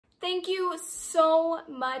Thank you so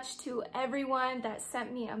much to everyone that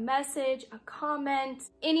sent me a message, a comment,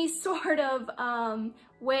 any sort of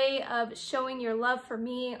way of showing your love for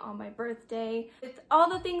me on my birthday. With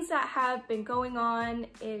all the things that have been going on,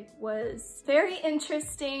 it was very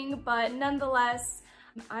interesting, but nonetheless,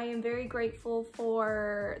 I am very grateful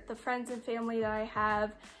for the friends and family that I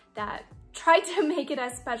have that tried to make it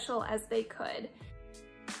as special as they could.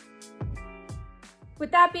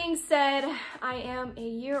 With that being said, I am a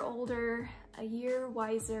year older, a year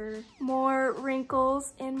wiser, more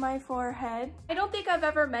wrinkles in my forehead. I don't think I've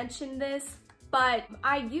ever mentioned this, but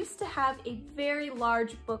I used to have a very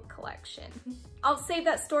large book collection. I'll save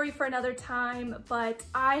that story for another time, but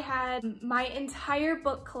I had my entire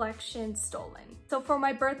book collection stolen. So for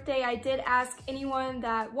my birthday, I did ask anyone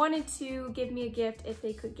that wanted to give me a gift if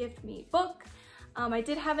they could gift me a book. I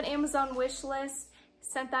did have an Amazon wish list.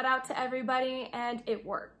 Sent that out to everybody and it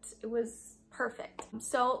worked. It was perfect.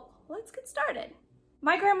 So let's get started.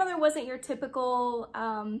 My grandmother wasn't your typical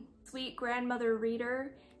sweet grandmother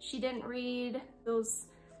reader. She didn't read those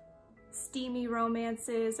steamy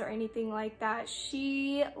romances or anything like that.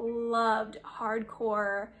 She loved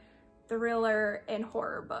hardcore thriller and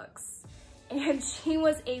horror books. And she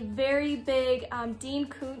was a very big Dean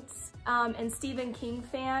Koontz and Stephen King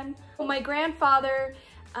fan. My grandfather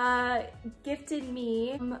gifted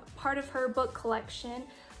me part of her book collection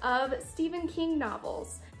of Stephen King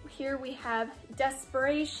novels. Here we have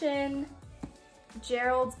Desperation,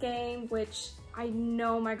 Geralds Game, which I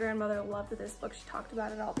know my grandmother loved this book. She talked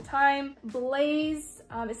about it all the time. Blaze,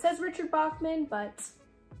 it says Richard Bachman, but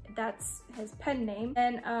that's his pen name.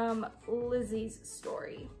 And Lizzie's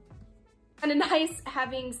Story. Kind of nice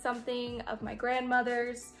having something of my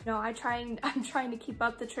grandmother's. You know, I'm trying to keep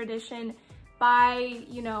up the tradition by,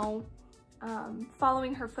 you know,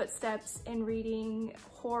 following her footsteps and reading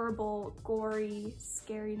horrible, gory,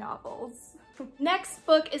 scary novels. Next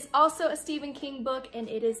book is also a Stephen King book, and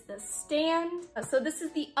it is The Stand. So this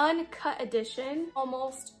is the uncut edition,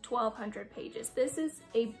 almost 1,200 pages. This is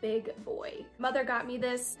a big boy. Mother got me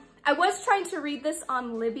this. I was trying to read this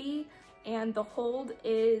on Libby, and the hold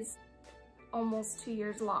is almost 2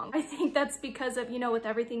 years long. I think that's because of, you know, with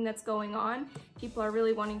everything that's going on, people are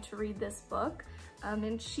really wanting to read this book.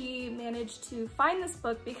 And she managed to find this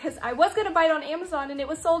book because I was gonna buy it on Amazon and it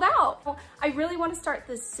was sold out. I really want to start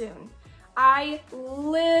this soon. I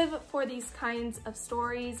live for these kinds of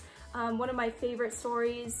stories. One of my favorite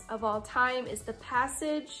stories of all time is The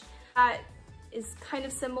Passage. That is kind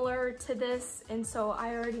of similar to this, and so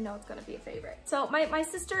I already know it's gonna be a favorite. So my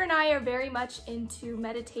sister and I are very much into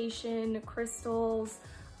meditation, crystals,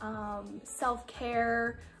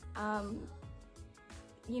 self-care,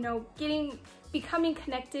 you know, becoming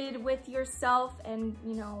connected with yourself, and,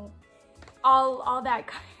 you know, all that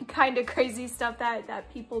kind of crazy stuff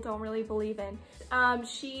that people don't really believe in.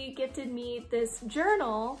 She gifted me this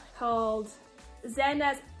journal called Zen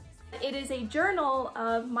As F. It is a journal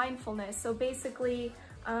of mindfulness. So basically,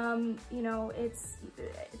 you know,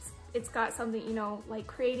 it's got something, you know, like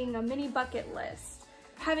creating a mini bucket list.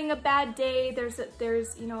 Having a bad day, there's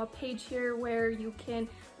you know, a page here where you can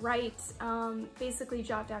write, basically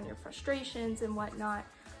jot down your frustrations and whatnot.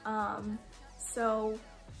 So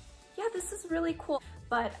yeah, this is really cool.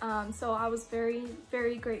 But so I was very,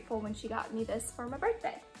 very grateful when she got me this for my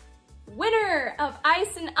birthday. Winner of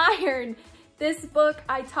Ice and Iron. This book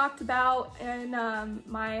I talked about in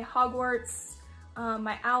my Hogwarts,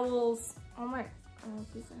 my owls. Oh my god.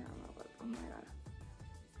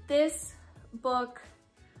 This book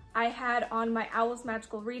I had on my Owls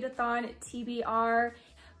Magical Readathon, TBR,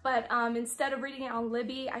 but instead of reading it on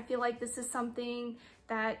Libby, I feel like this is something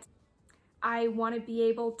that I want to be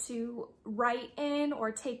able to write in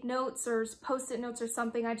or take notes or post-it notes or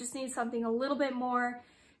something. I just need something a little bit more,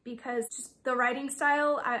 because just the writing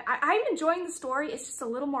style, I'm enjoying the story. It's just a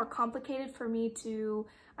little more complicated for me to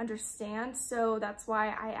understand. So that's why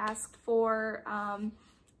I asked for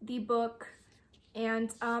the book,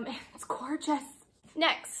 and it's gorgeous.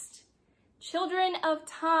 Next, Children of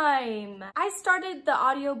Time. I started the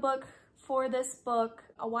audiobook for this book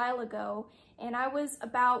a while ago, and I was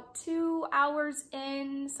about 2 hours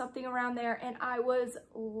in, something around there, and I was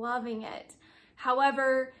loving it.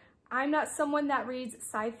 However, I'm not someone that reads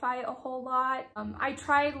sci-fi a whole lot. I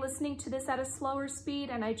tried listening to this at a slower speed,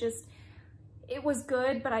 and it was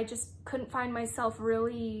good, but I just couldn't find myself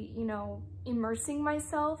really, you know, immersing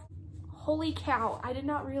myself. Holy cow, I did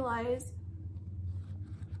not realize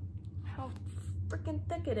how freaking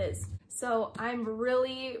thick it is. So I'm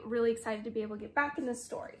really, really excited to be able to get back in this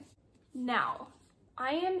story. Now,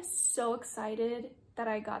 I am so excited that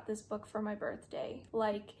I got this book for my birthday.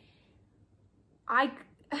 Like,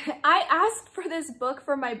 I asked for this book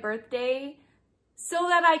for my birthday so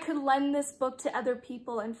that I could lend this book to other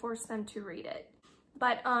people and force them to read it.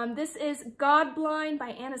 But this is Godblind by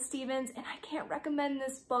Anna Stevens, and I can't recommend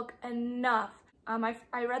this book enough.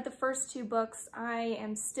 I read the first 2 books. I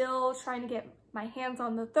am still trying to get my hands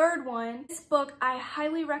on the 3rd one. This book I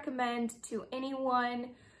highly recommend to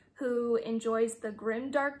anyone who enjoys the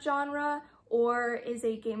grimdark genre or is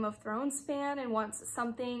a Game of Thrones fan and wants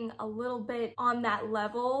something a little bit on that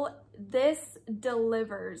level. This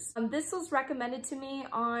delivers. This was recommended to me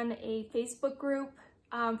on a Facebook group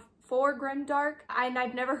for grimdark, and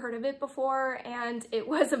I've never heard of it before, and it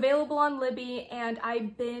was available on Libby, and I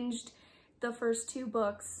binged the first 2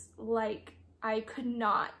 books like I could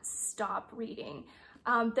not stop reading.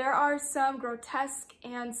 There are some grotesque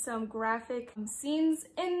and some graphic scenes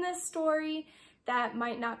in this story that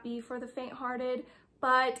might not be for the faint-hearted,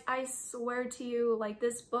 but I swear to you, like,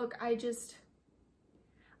 this book, I'm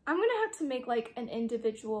gonna have to make like an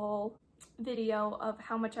individual video of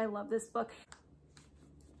how much I love this book.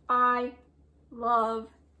 I love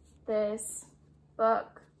this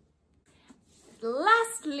book.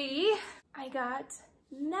 Lastly, I got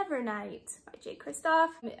Nevernight by J. Kristoff.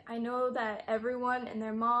 I know that everyone and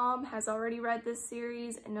their mom has already read this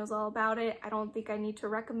series and knows all about it. I don't think I need to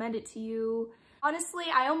recommend it to you. Honestly,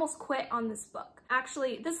 I almost quit on this book.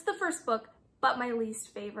 Actually, this is the first book, but my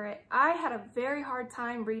least favorite. I had a very hard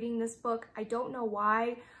time reading this book. I don't know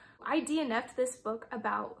why. I DNF'd this book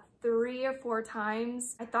about 3 or 4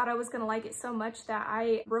 times. I thought I was gonna like it so much that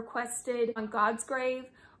I requested on God's Grave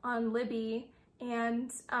on Libby,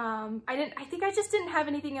 and I think I just didn't have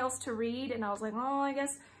anything else to read, and I was like, oh, I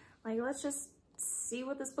guess, like, let's just see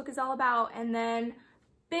what this book is all about, and then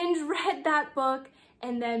binge read that book,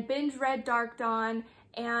 and then binge read Dark Dawn,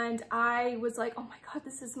 and I was like, oh my god,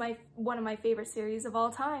 this is one of my favorite series of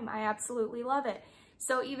all time. I absolutely love it.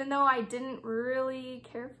 So even though I didn't really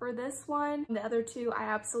care for this one, the other 2 I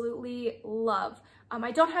absolutely love. I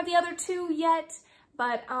don't have the other 2 yet,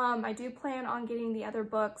 but I do plan on getting the other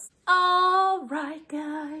books. All right,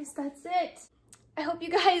 guys, that's it. I hope you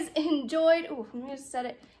guys enjoyed. Oh, let me just set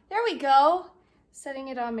it. There we go. Setting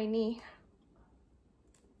it on my knee.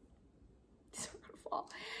 It's gonna fall.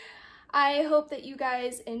 I hope that you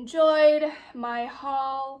guys enjoyed my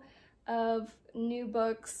haul of new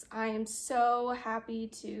books. I am so happy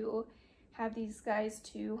to have these guys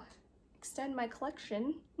to extend my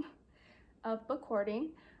collection of book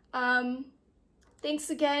hoarding. Thanks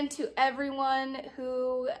again to everyone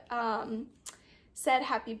who said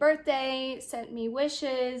happy birthday, sent me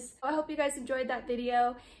wishes. I hope you guys enjoyed that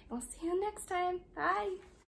video, and I'll see you next time. Bye!